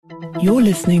You're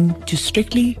listening to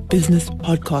Strictly Business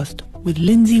Podcast with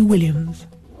Lindsay Williams.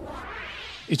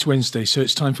 It's Wednesday, so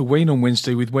it's time for Wayne on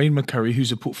Wednesday with Wayne McCurry,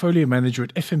 who's a portfolio manager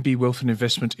at FNB Wealth and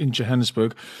Investment in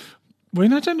Johannesburg.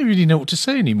 Wayne, I don't really know what to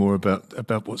say anymore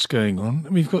about what's going on.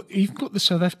 You've got the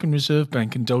South African Reserve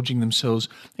Bank indulging themselves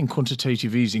in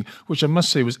quantitative easing, which I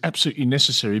must say was absolutely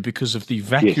necessary because of the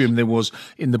vacuum there was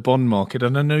in the bond market.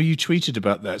 And I know you tweeted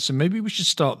about that, so maybe we should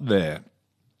start there.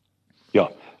 Yeah,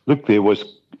 look, there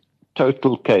was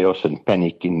total chaos and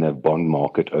panic in the bond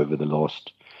market over the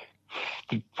last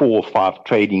 4 or 5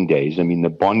 trading days. I mean, the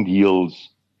bond yields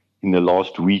in the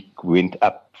last week went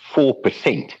up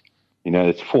 4%.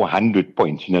 It's 400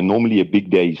 points. Normally a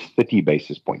big day is 30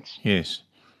 basis points. Yes.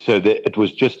 So it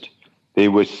was just,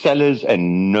 there were sellers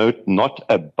and not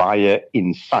a buyer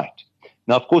in sight.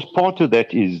 Now, of course, part of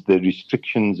that is the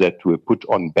restrictions that were put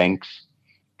on banks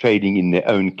trading in their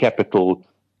own capital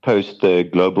post the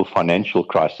global financial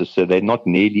crisis. So they're not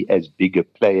nearly as big a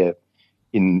player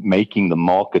in making the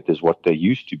market as what they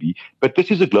used to be. But this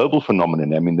is a global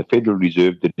phenomenon. I mean, the Federal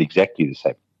Reserve did exactly the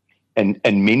same,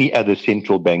 and many other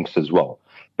central banks as well.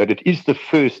 But it is the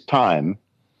first time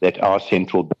that our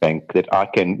central bank that I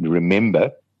can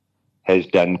remember has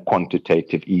done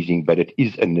quantitative easing, but it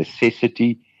is a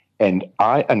necessity. And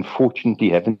I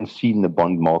unfortunately haven't seen the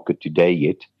bond market today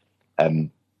yet.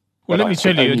 Well, let me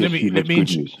tell you,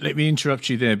 let me interrupt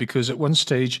you there, because at one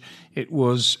stage it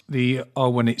was the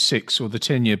R186, or the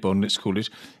 10-year bond, let's call it.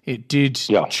 It did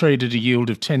trade at a yield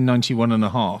of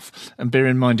 10.91.5, and bear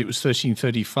in mind it was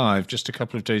 13.35 just a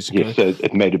couple of days ago. Yes, so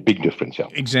it made a big difference, yeah.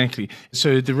 Exactly.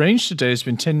 So the range today has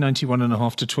been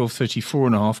 10.91.5 to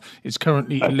 12.34.5. It's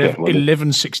currently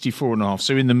 11.64.5,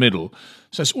 so in the middle.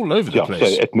 So it's all over the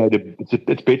place. So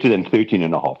it's better than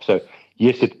 13.5. So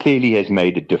yes, it clearly has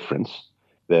made a difference,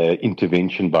 the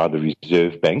intervention by the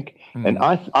Reserve Bank. And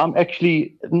I'm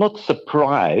actually not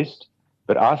surprised,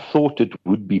 but I thought it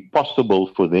would be possible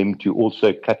for them to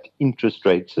also cut interest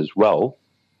rates as well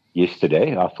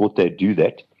yesterday. I thought they'd do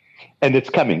that. And it's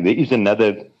coming. There is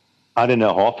another,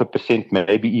 0.5%,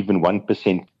 maybe even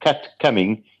 1% cut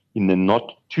coming in the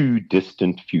not too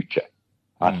distant future.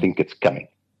 I think it's coming.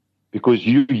 Because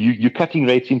you're cutting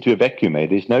rates into a vacuum.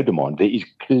 There's no demand. There is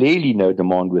clearly no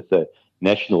demand with the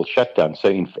national shutdown.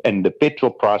 And the petrol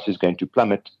price is going to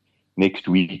plummet next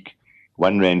week,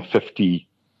 R1.50.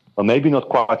 Well, maybe not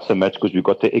quite so much because we've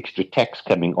got the extra tax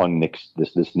coming on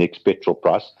this next petrol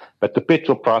price. But the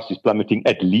petrol price is plummeting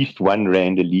at least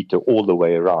R1 a litre all the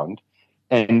way around.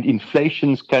 And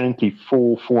inflation's currently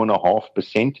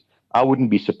 4.5%. I wouldn't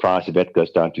be surprised if that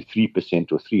goes down to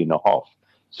 3% or 3.5%.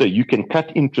 So you can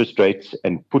cut interest rates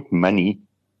and put money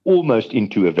almost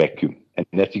into a vacuum. And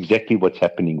that's exactly what's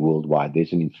happening worldwide.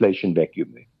 There's an inflation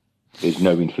vacuum there. There's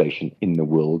no inflation in the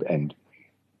world. And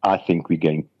I think we're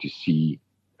going to see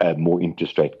more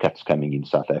interest rate cuts coming in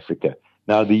South Africa.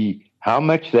 Now, how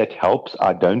much that helps,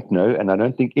 I don't know. And I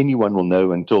don't think anyone will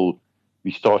know until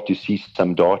we start to see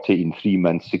some data in 3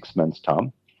 months, 6 months'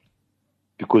 time.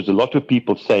 Because a lot of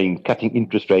people saying cutting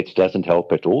interest rates doesn't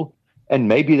help at all. And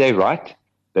maybe they're right,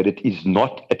 but it is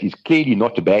clearly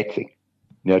not a bad thing.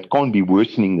 It can't be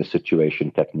worsening the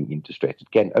situation, cutting interest rates. It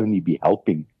can only be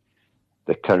helping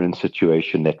the current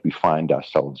situation that we find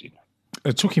ourselves in.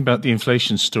 Talking about the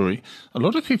inflation story, a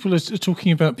lot of people are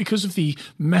talking about, because of the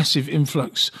massive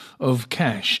influx of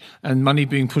cash and money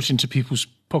being put into people's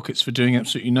pockets for doing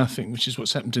absolutely nothing, which is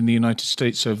what's happened in the United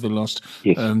States over the last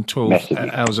 12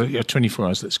 hours, 24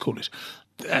 hours, let's call it.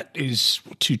 That is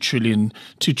 2 trillion.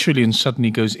 2 trillion suddenly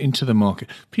goes into the market.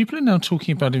 People are now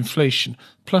talking about inflation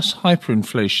plus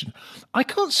hyperinflation. I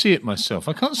can't see it myself.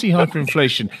 I can't see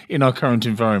hyperinflation in our current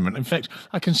environment. In fact,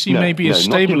 I can see maybe a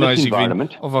stabilizing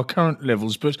of our current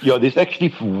levels. But there's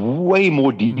actually way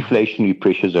more deflationary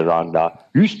pressures around now.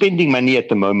 Who's spending money at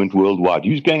the moment worldwide?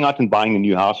 Who's going out and buying a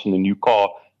new house and a new car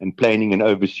and planning an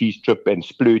overseas trip and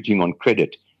splurging on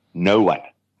credit? No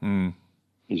one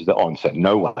is the answer.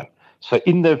 No one. So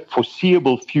in the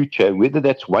foreseeable future, whether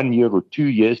that's 1 year or 2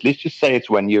 years, let's just say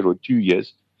it's 1 year or 2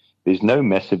 years, there's no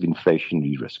massive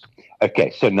inflationary risk.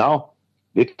 Okay, so now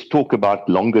let's talk about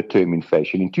longer term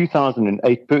inflation. In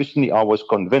 2008, personally, I was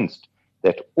convinced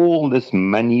that all this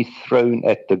money thrown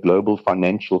at the global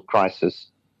financial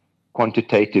crisis,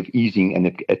 quantitative easing, and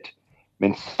it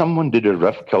meant someone did a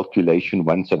rough calculation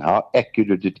once, and how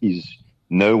accurate it is,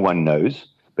 no one knows.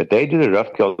 But they did a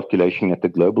rough calculation at the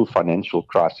global financial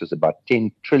crisis. About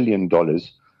 $10 trillion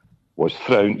was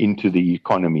thrown into the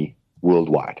economy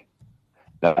worldwide.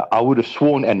 Now, I would have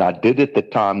sworn, and I did at the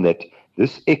time, that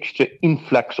this extra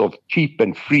influx of cheap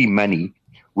and free money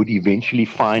would eventually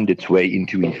find its way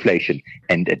into inflation.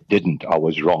 And it didn't. I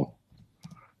was wrong.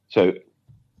 So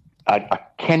I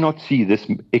cannot see this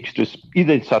extra,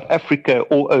 either in South Africa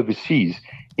or overseas,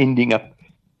 ending up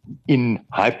in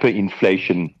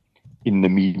hyperinflation in the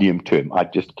medium term. I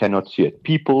just cannot see it.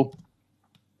 People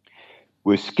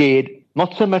were scared,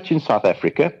 not so much in South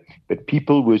Africa, but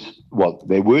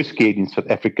they were scared in South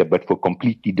Africa, but for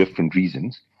completely different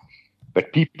reasons.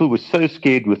 But people were so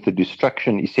scared with the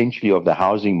destruction, essentially, of the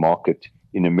housing market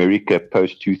in America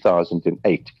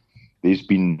post-2008. There's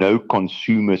been no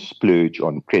consumer splurge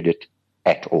on credit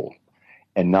at all.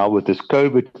 And now with this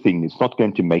COVID thing, it's not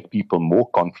going to make people more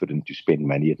confident to spend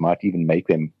money. It might even make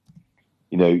them,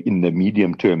 in the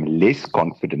medium term, less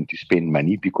confident to spend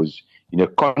money because,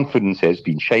 confidence has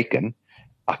been shaken.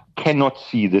 I cannot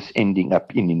see this ending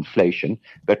up in inflation.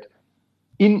 But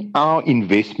in our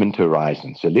investment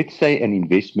horizon, so let's say an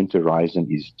investment horizon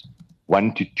is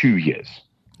 1 to 2 years.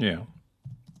 Yeah.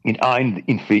 In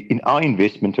our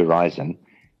investment horizon,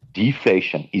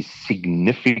 deflation is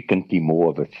significantly more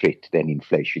of a threat than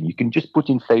inflation. You can just put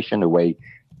inflation away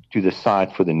to the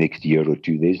side for the next year or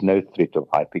two. There's no threat of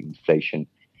hyperinflation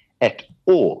at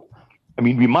all. I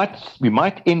mean, we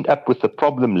might end up with a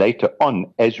problem later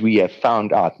on, as we have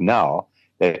found out now,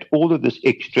 that all of this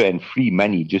extra and free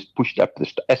money just pushed up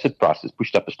the asset prices,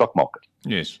 pushed up the stock market.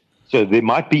 Yes. So there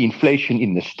might be inflation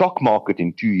in the stock market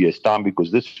in 2 years' time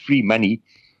because this free money,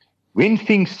 when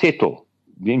things settle,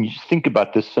 then you just think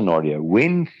about this scenario,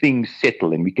 when things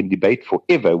settle, and we can debate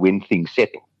forever when things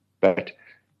settle, but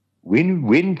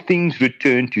when things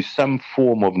return to some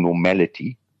form of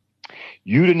normality,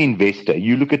 you're an investor.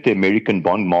 You look at the American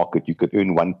bond market, you could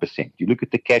earn 1%. You look at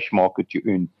the cash market, you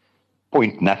earn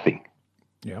point nothing.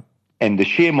 Yeah. And the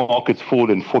share market's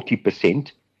fallen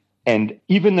 40%. And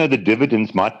even though the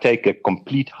dividends might take a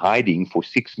complete hiding for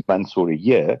 6 months or a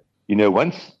year,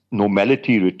 once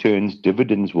normality returns,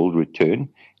 dividends will return,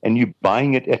 and you're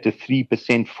buying it at a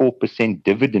 3%, 4%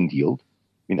 dividend yield.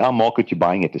 In our market, you're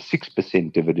buying at a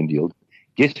 6% dividend yield.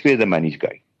 Guess where the money's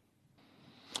going?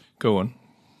 Go on.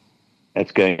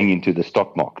 That's going into the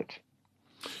stock market.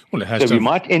 Well, it has. So we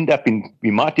might end up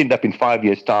in 5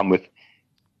 years' time with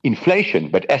inflation,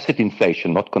 but asset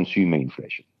inflation, not consumer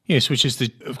inflation. Yes, which is,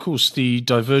 of course, the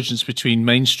divergence between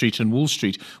Main Street and Wall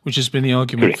Street, which has been the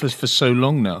argument for so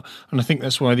long now. And I think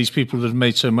that's why these people that have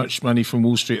made so much money from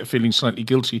Wall Street are feeling slightly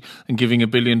guilty and giving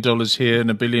 $1 billion here and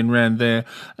R1 billion there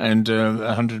and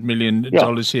 $100 million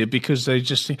here, because they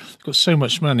just think they've got so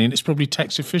much money and it's probably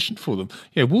tax efficient for them.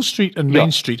 Yeah, Wall Street and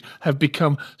Main Street have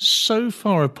become so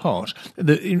far apart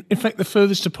that, in fact, the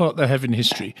furthest apart they have in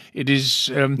history. It is.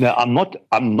 Now,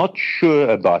 I'm not sure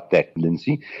about that,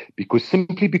 Lindsay, because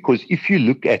if you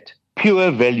look at pure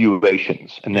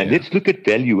valuations, and then let's look at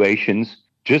valuations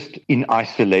just in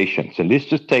isolation. So let's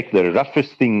just take the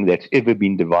roughest thing that's ever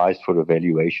been devised for a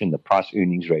valuation, the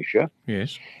price-earnings ratio.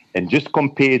 Yes. And just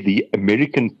compare the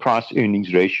American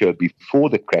price-earnings ratio before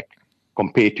the crack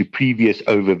compared to previous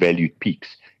overvalued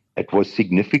peaks. It was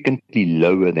significantly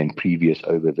lower than previous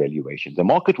overvaluations. The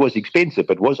market was expensive,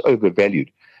 it was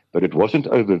overvalued, but it wasn't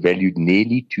overvalued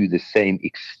nearly to the same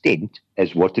extent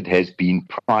as what it has been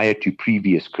prior to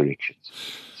previous corrections.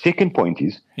 Second point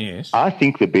is, I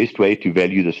think the best way to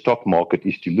value the stock market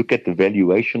is to look at the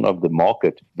valuation of the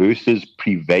market versus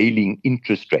prevailing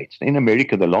interest rates. In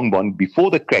America, the long bond before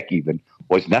the crack even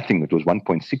was nothing. It was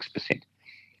 1.6%.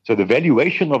 So the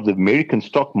valuation of the American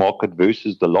stock market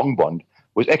versus the long bond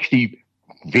was actually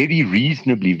very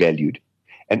reasonably valued.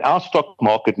 And our stock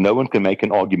market, no one can make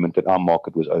an argument that our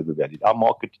market was overvalued. Our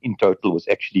market in total was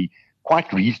actually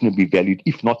quite reasonably valued,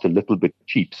 if not a little bit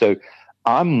cheap. So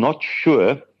I'm not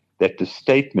sure that the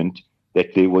statement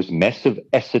that there was massive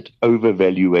asset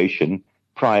overvaluation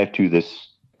prior to this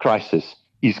crisis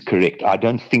is correct. I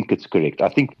don't think it's correct. I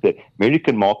think the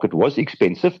American market was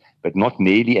expensive, but not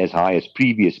nearly as high as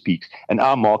previous peaks. And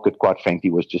our market, quite frankly,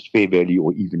 was just fair value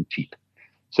or even cheap.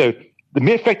 So the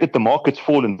mere fact that the market's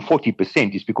fallen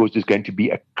 40% is because there's going to be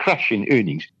a crash in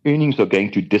earnings. Earnings are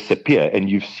going to disappear. And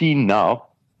you've seen now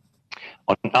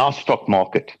on our stock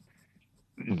market,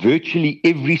 virtually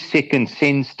every second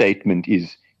SENS statement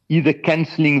is either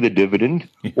cancelling the dividend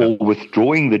or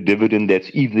withdrawing the dividend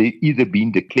that's either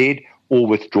been declared, or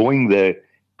withdrawing the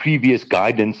previous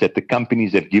guidance that the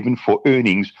companies have given for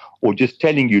earnings, or just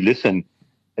telling you, listen,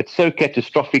 it's so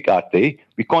catastrophic out there,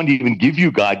 we can't even give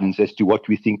you guidance as to what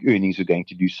we think earnings are going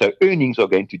to do. So earnings are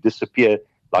going to disappear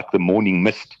like the morning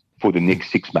mist for the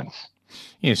next 6 months.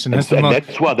 Yes, and that's one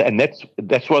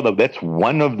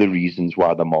of the reasons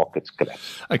why the markets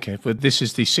collapse. Okay, but this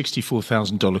is the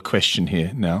 $64,000 question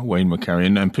here now, Wayne McCurry,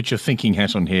 and put your thinking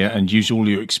hat on here and use all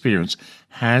your experience.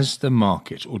 Has the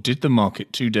market, or did the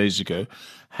market 2 days ago,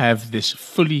 have this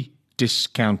fully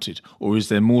discounted? Or is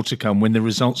there more to come when the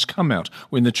results come out,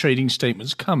 when the trading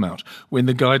statements come out, when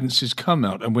the guidances come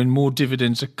out, and when more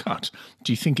dividends are cut?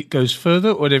 Do you think it goes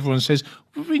further, or everyone says,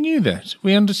 well, we knew that,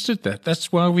 we understood that,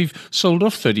 that's why we've sold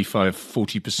off 35,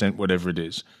 40%, whatever it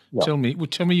is? Yeah. Tell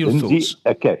me your thoughts.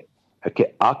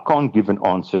 Okay, I can't give an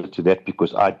answer to that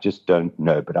because I just don't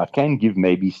know, but I can give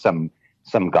maybe some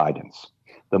guidance.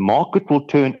 The market will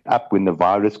turn up when the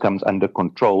virus comes under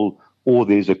control or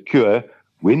there's a cure.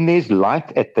 When there's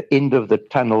light at the end of the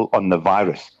tunnel on the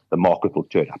virus, the market will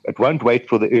turn up. It won't wait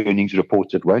for the earnings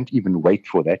reports. It won't even wait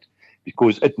for that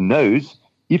because it knows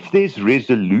if there's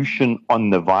resolution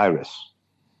on the virus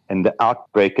and the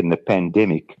outbreak and the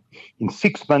pandemic, in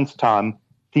 6 months' time,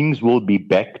 things will be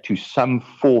back to some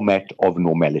format of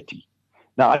normality.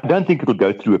 Now, I don't think it'll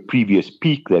go through a previous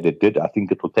peak that it did. I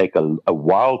think it will take a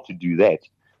while to do that,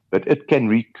 but it can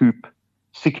recoup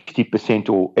 60%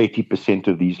 or 80%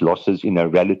 of these losses in a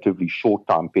relatively short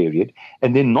time period,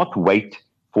 and then not wait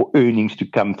for earnings to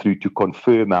come through to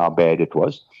confirm how bad it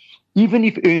was. Even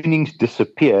if earnings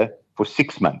disappear for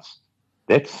 6 months,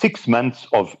 that's 6 months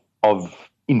of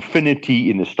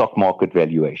infinity in the stock market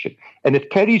valuation. And it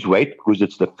carries weight because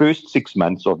it's the first 6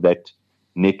 months of that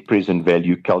net present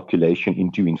value calculation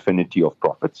into infinity of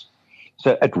profits.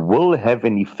 So it will have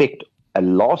an effect, a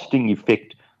lasting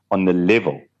effect on the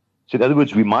level. So in other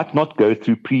words, we might not go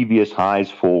through previous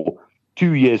highs for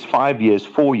 2 years, 5 years,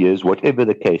 4 years, whatever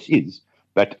the case is,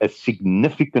 but a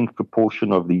significant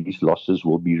proportion of these losses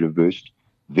will be reversed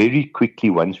very quickly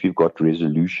once we've got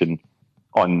resolution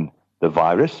on the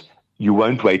virus. You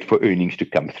won't wait for earnings to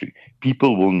come through.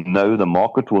 People will know, the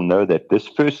market will know that this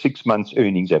first 6 months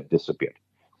earnings have disappeared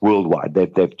worldwide.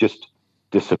 They've just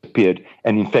disappeared.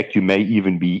 And in fact, you may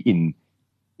even be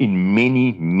in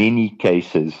many, many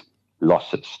cases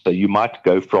losses. So you might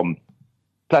go from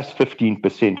plus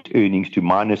 15% earnings to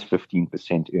minus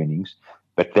 15% earnings,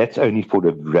 but that's only for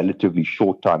a relatively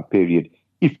short time period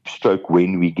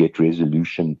when we get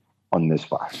resolution on this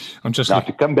virus.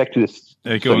 To come back to this,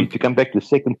 to come back to the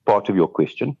second part of your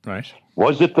question, right?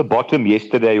 Was it the bottom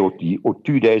yesterday or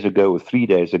 2 days ago or 3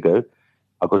 days ago?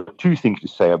 I've got two things to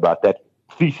say about that.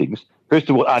 Three things. First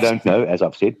of all, I don't know, as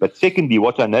I've said. But secondly,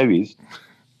 what I know is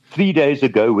 3 days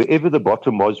ago, wherever the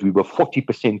bottom was, we were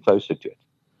 40% closer to it.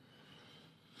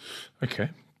 Okay.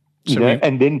 So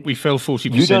and then we fell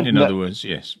 40%, in other words,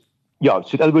 yes. Yeah,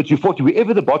 so in other words,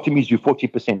 wherever the bottom is, you're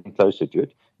 40% closer to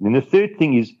it. And then the third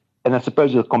thing is, and I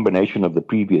suppose it's a combination of the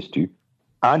previous two,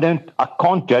 I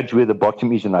can't judge where the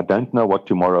bottom is, and I don't know what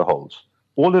tomorrow holds.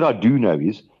 All that I do know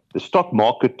is the stock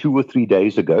market 2 or 3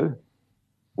 days ago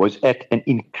was at an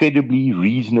incredibly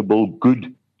reasonable,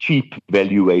 good, cheap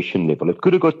valuation level. It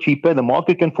could have got cheaper. The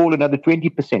market can fall another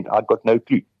 20%. I've got no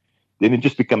clue. Then it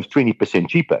just becomes 20%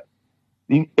 cheaper.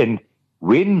 And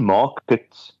when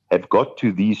markets have got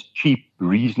to these cheap,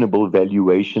 reasonable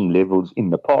valuation levels in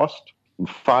the past, in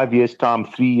 5 years' time,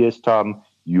 3 years' time,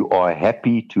 you are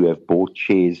happy to have bought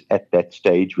shares at that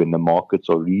stage when the markets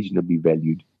are reasonably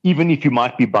valued, even if you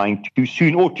might be buying too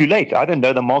soon or too late. I don't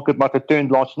know. The market might have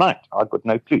turned last night. I've got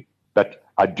no clue. But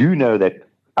I do know that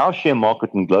our share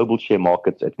market and global share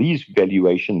markets at these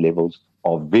valuation levels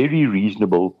are very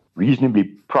reasonable, reasonably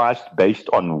priced based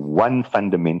on one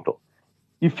fundamental.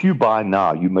 If you buy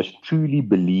now, you must truly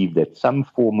believe that some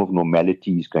form of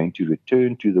normality is going to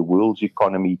return to the world's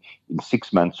economy in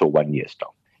 6 months or 1 year's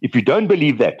time. If you don't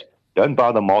believe that, don't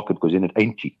buy the market because then it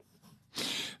ain't cheap.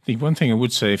 The one thing I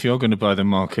would say, if you're going to buy the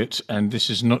market, and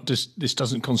this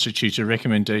doesn't constitute a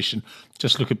recommendation,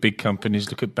 just look at big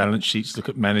companies, look at balance sheets, look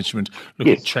at management, look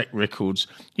at track records.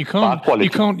 You can't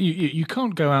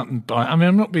go out and buy. I mean,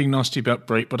 I'm not being nasty about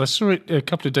Brait, but I saw it a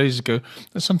couple of days ago.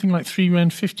 There's something like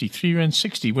R3.50,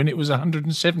 R3.60 when it was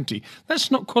 170. That's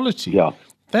not quality. Yeah,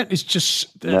 that is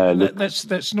just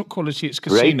that's not quality. It's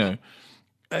casino.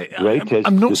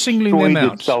 I'm not singling them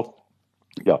out.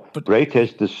 But Brait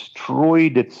has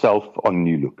destroyed itself on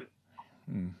New Look.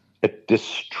 It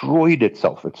destroyed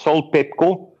itself. It sold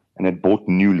Pepkor and it bought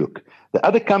New Look. The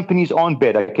other companies aren't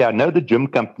bad. Okay, I know the gym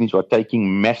companies are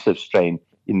taking massive strain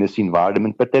in this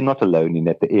environment, but they're not alone in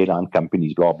that. The airline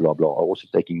companies, blah, blah, blah, are also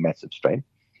taking massive strain.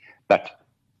 But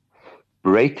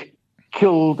Brait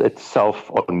killed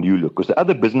itself on New Look because the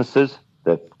other businesses,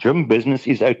 the gym business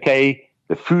is okay.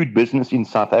 The food business in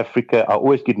South Africa, I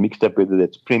always get mixed up whether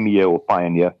that's Premier or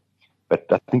Pioneer, but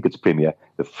I think it's Premier.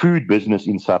 The food business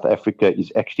in South Africa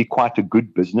is actually quite a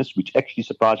good business, which actually,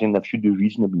 surprisingly enough, should do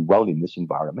reasonably well in this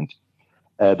environment.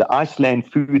 The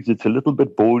Iceland Foods, it's a little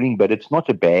bit boring, but it's not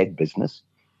a bad business.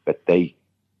 But they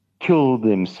kill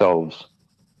themselves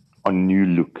on New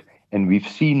Look. And we've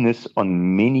seen this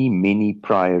on many, many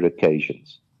prior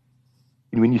occasions.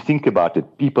 when you think about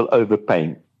it, people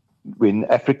overpaying. When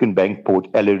African Bank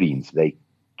bought Ellerines, they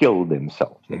killed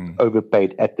themselves. They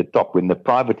overpaid at the top. When the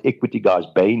private equity guys,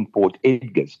 Bain, bought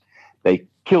Edgar's, they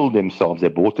killed themselves. They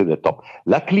bought at the top.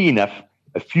 Luckily enough,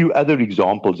 a few other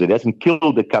examples. It hasn't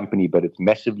killed the company, but it's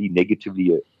massively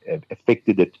negatively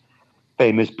affected it.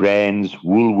 Famous Brands,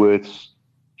 Woolworths,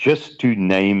 just to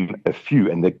name a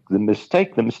few. And the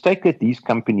mistake that these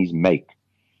companies make,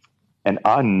 and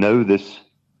I know this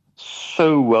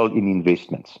so well in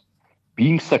investments,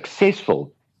 being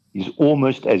successful is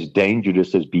almost as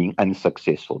dangerous as being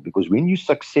unsuccessful, because when you're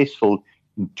successful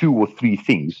in 2 or 3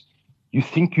 things, you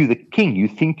think you're the king. You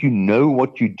think you know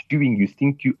what you're doing. You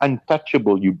think you're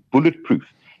untouchable. You're bulletproof.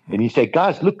 And you say,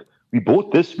 guys, look, we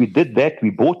bought this, we did that, we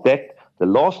bought that. The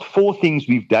last 4 things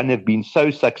we've done have been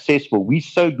so successful. We're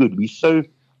so good. We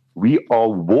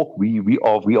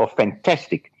are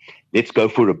fantastic. Let's go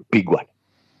for a big one.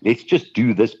 Let's just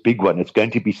do this big one. It's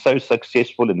going to be so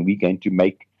successful, and we're going to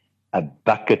make a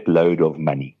bucket load of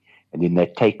money. And then they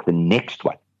take the next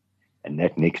one, and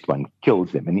that next one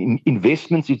kills them. And in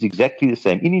investments, it's exactly the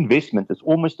same. In investment, it's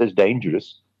almost as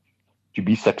dangerous to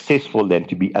be successful than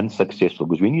to be unsuccessful.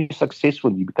 Because when you're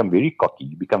successful, you become very cocky.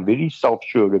 You become very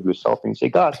self-sure of yourself. And you say,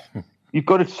 guys, you've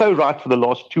got it so right for the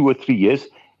last 2 or 3 years.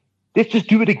 Let's just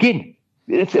do it again.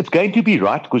 It's going to be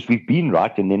right because we've been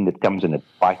right. And then it comes and it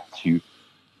bites you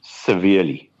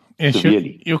severely. Yes,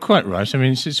 you're quite right. I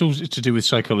mean, it's all to do with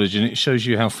psychology, and it shows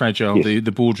you how fragile the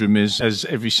boardroom is, as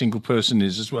every single person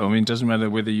is as well. I mean, it doesn't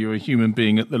matter whether you're a human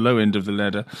being at the low end of the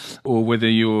ladder or whether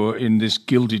you're in this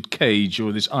gilded cage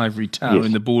or this ivory tower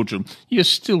in the boardroom. You're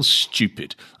still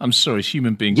stupid. I'm sorry,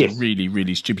 human beings are really,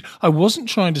 really stupid. I wasn't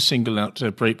trying to single out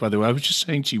Brait, by the way. I was just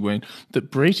saying to you, Wayne,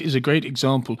 that Brait is a great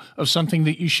example of something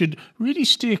that you should really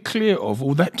steer clear of,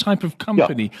 or that type of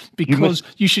company, because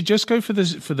you should just go for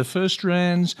the First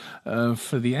Rands,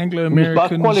 for the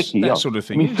Anglo-Americans, quality, sort of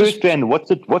thing. I mean, First Rand,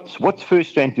 what's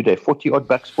First Rand today? $40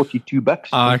 bucks, $42?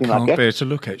 I can't bear to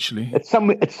look, actually. It's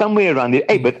somewhere around there.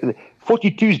 Hey, but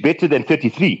 42 is better than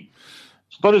 33.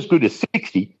 It's not as good as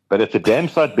 60, but it's a damn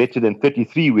sight better than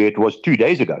 33 where it was 2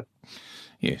 days ago.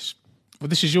 Yes. Well,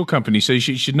 this is your company, so you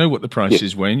should know what the price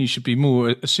is, Wayne. You should be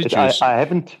more assiduous. I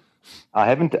haven't.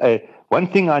 One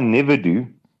thing I never do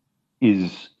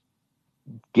is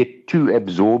get too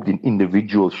absorbed in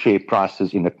individual share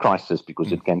prices in a crisis,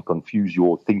 because it can confuse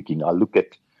your thinking.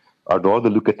 I'd rather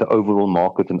look at the overall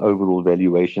market and overall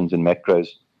valuations and macros,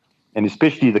 and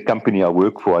especially the company I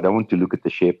work for. I don't want to look at the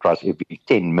share price every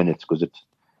 10 minutes, because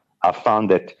I found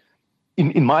that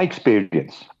in my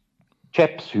experience,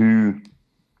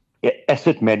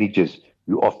 asset managers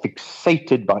who are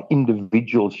fixated by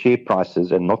individual share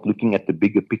prices and not looking at the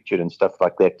bigger picture and stuff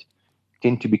like that,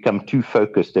 tend to become too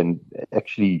focused and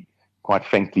actually, quite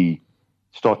frankly,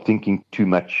 start thinking too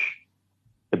much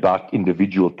about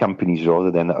individual companies rather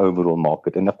than the overall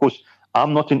market. And of course,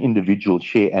 I'm not an individual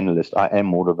share analyst. I am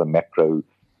more of a macro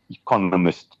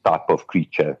economist type of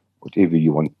creature, whatever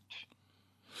you want.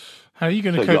 How are you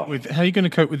going to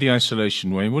cope with the isolation,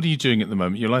 Wayne? What are you doing at the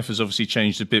moment? Your life has obviously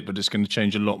changed a bit, but it's going to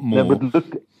change a lot more. No, but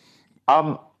look,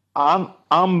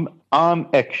 I'm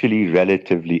actually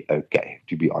relatively okay,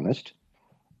 to be honest.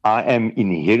 I am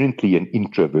inherently an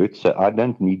introvert, so I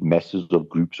don't need masses of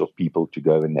groups of people to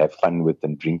go and have fun with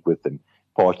and drink with and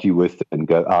party with and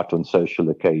go out on social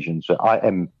occasions. So I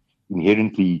am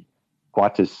inherently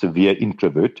quite a severe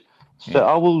introvert. So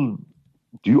I will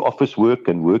do office work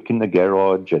and work in the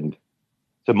garage. And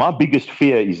so my biggest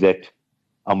fear is that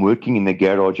I'm working in the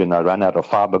garage and I run out of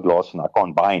fiberglass and I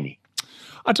can't buy any.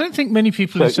 I don't think many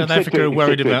people in South Africa are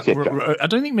worried about. I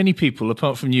don't think many people,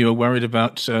 apart from you, are worried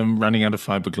about running out of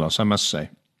fiberglass, I must say.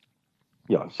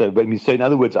 Yeah. So in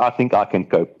other words, I think I can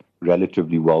cope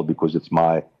relatively well because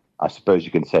I suppose you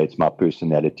can say it's my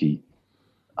personality.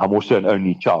 I'm also an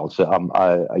only child, so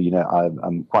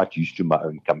I'm quite used to my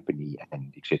own company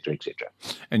and et cetera, et cetera.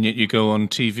 And yet you go on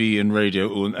TV and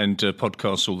radio and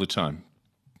podcasts all the time.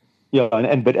 Yeah,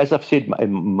 but as I've said,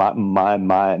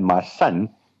 my son,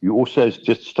 you also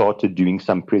just started doing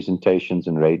some presentations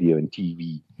on radio and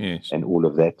TV and all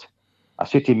of that. I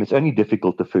said to him, it's only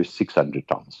difficult the first 600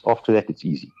 times. After that, it's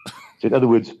easy. So in other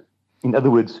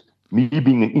words, me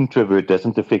being an introvert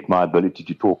doesn't affect my ability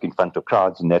to talk in front of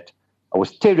crowds and that. I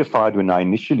was terrified when I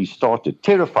initially started,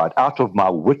 terrified, out of my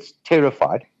wits,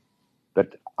 terrified.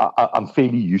 But I'm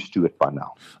fairly used to it by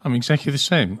now. I'm exactly the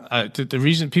same. The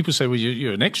reason people say, well,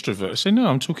 you're an extrovert. I say, no,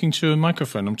 I'm talking to a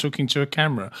microphone. I'm talking to a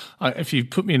camera. If you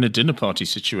put me in a dinner party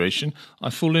situation, I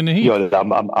fall in a heap. Yeah,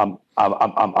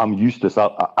 I'm useless.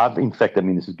 In fact,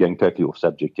 this is going totally off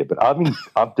subject here, but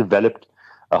I've developed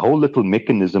a whole little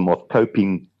mechanism of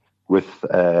coping with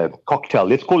cocktail.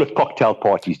 Let's call it cocktail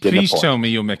parties. Please tell me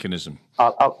your mechanism.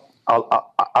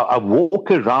 I'll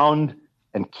walk around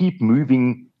and keep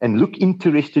moving and look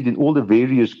interested in all the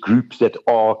various groups that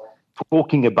are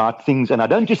talking about things. And I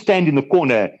don't just stand in the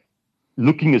corner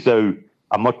looking as though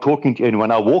I'm not talking to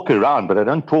anyone. I walk around, but I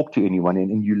don't talk to anyone.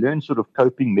 And you learn sort of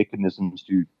coping mechanisms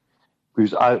too.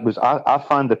 Because I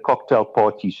find the cocktail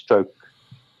party stroke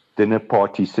dinner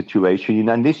party situation,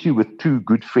 unless you're with two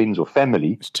good friends or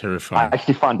family, it's terrifying. I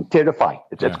actually find it terrifying.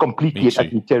 It's completely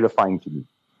utterly terrifying to me.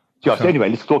 So anyway,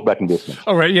 let's talk about investment.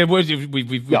 All right, yeah, well,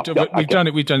 we've done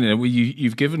it. We've done it.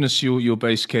 You've given us your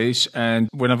base case, and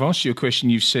when I've asked you a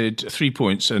question, you've said 3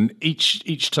 points, and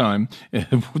each time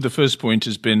the first point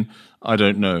has been, I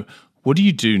don't know. What do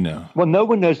you do now? Well, no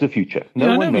one knows the future.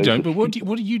 No, we don't. But what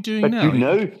are you doing now?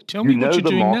 Tell me what you're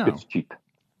doing now. The market's cheap.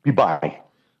 You buy.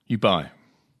 You buy.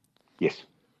 Yes.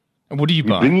 And what do you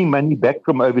buy? We're bringing money back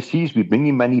from overseas.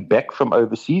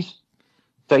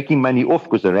 Taking money off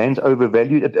because the rand's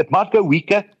overvalued. It might go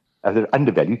weaker,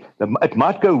 undervalued. It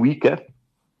might go weaker,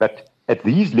 but at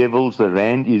these levels, the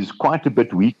rand is quite a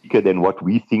bit weaker than what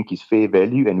we think is fair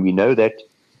value. And we know that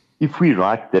if we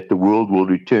write that the world will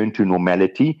return to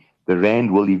normality, the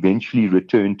rand will eventually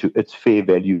return to its fair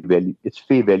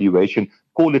valuation.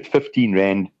 Call it 15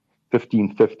 rand,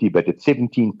 15.50, but at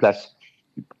 17 plus,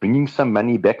 bringing some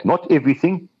money back. Not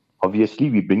everything. Obviously,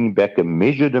 we're bringing back a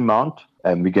measured amount.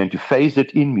 And we're going to phase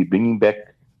it in. We're bringing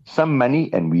back some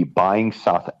money and we're buying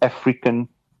South African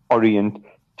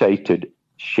orientated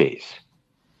shares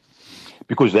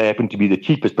because they happen to be the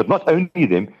cheapest. But not only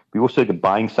them, we're also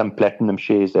buying some platinum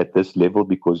shares at this level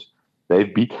because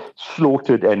they've been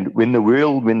slaughtered. And when the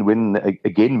world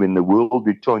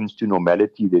returns to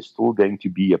normality, there's still going to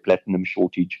be a platinum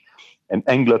shortage. And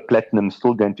Anglo Platinum is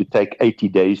still going to take 80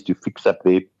 days to fix up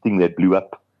their thing that blew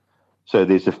up. So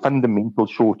there's a fundamental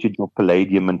shortage of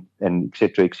palladium and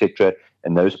et cetera,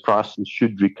 and those prices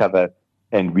should recover,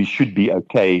 and we should be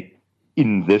okay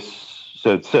in this.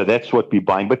 So that's what we're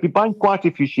buying. But we're buying quite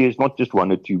a few shares, not just one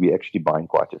or two. We're actually buying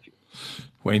quite a few.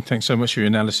 Wayne, thanks so much for your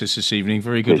analysis this evening.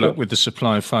 Very good luck with the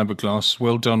supply of fiberglass.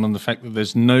 Well done on the fact that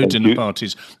there's no dinner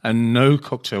parties and no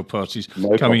cocktail parties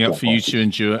coming up for you to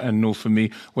endure, and nor for me.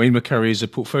 Wayne McCurry is a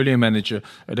portfolio manager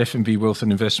at FNB Wealth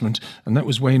and Investment, and that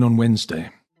was Wayne on Wednesday.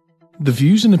 The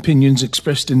views and opinions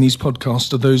expressed in these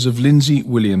podcasts are those of Lindsay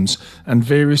Williams and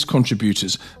various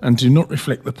contributors and do not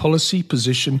reflect the policy,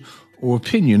 position or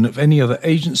opinion of any other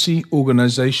agency,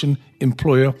 organisation,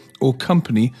 employer or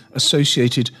company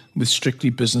associated with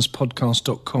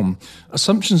strictlybusinesspodcast.com.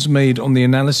 Assumptions made on the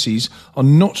analyses are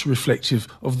not reflective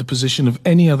of the position of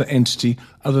any other entity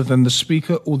other than the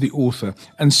speaker or the author.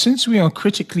 And since we are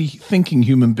critically thinking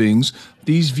human beings,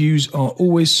 these views are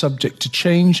always subject to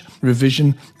change,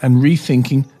 revision and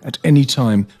rethinking at any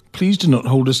time. Please do not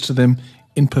hold us to them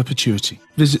in perpetuity.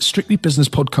 Visit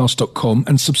strictlybusinesspodcast.com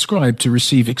and subscribe to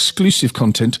receive exclusive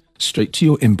content straight to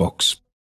your inbox.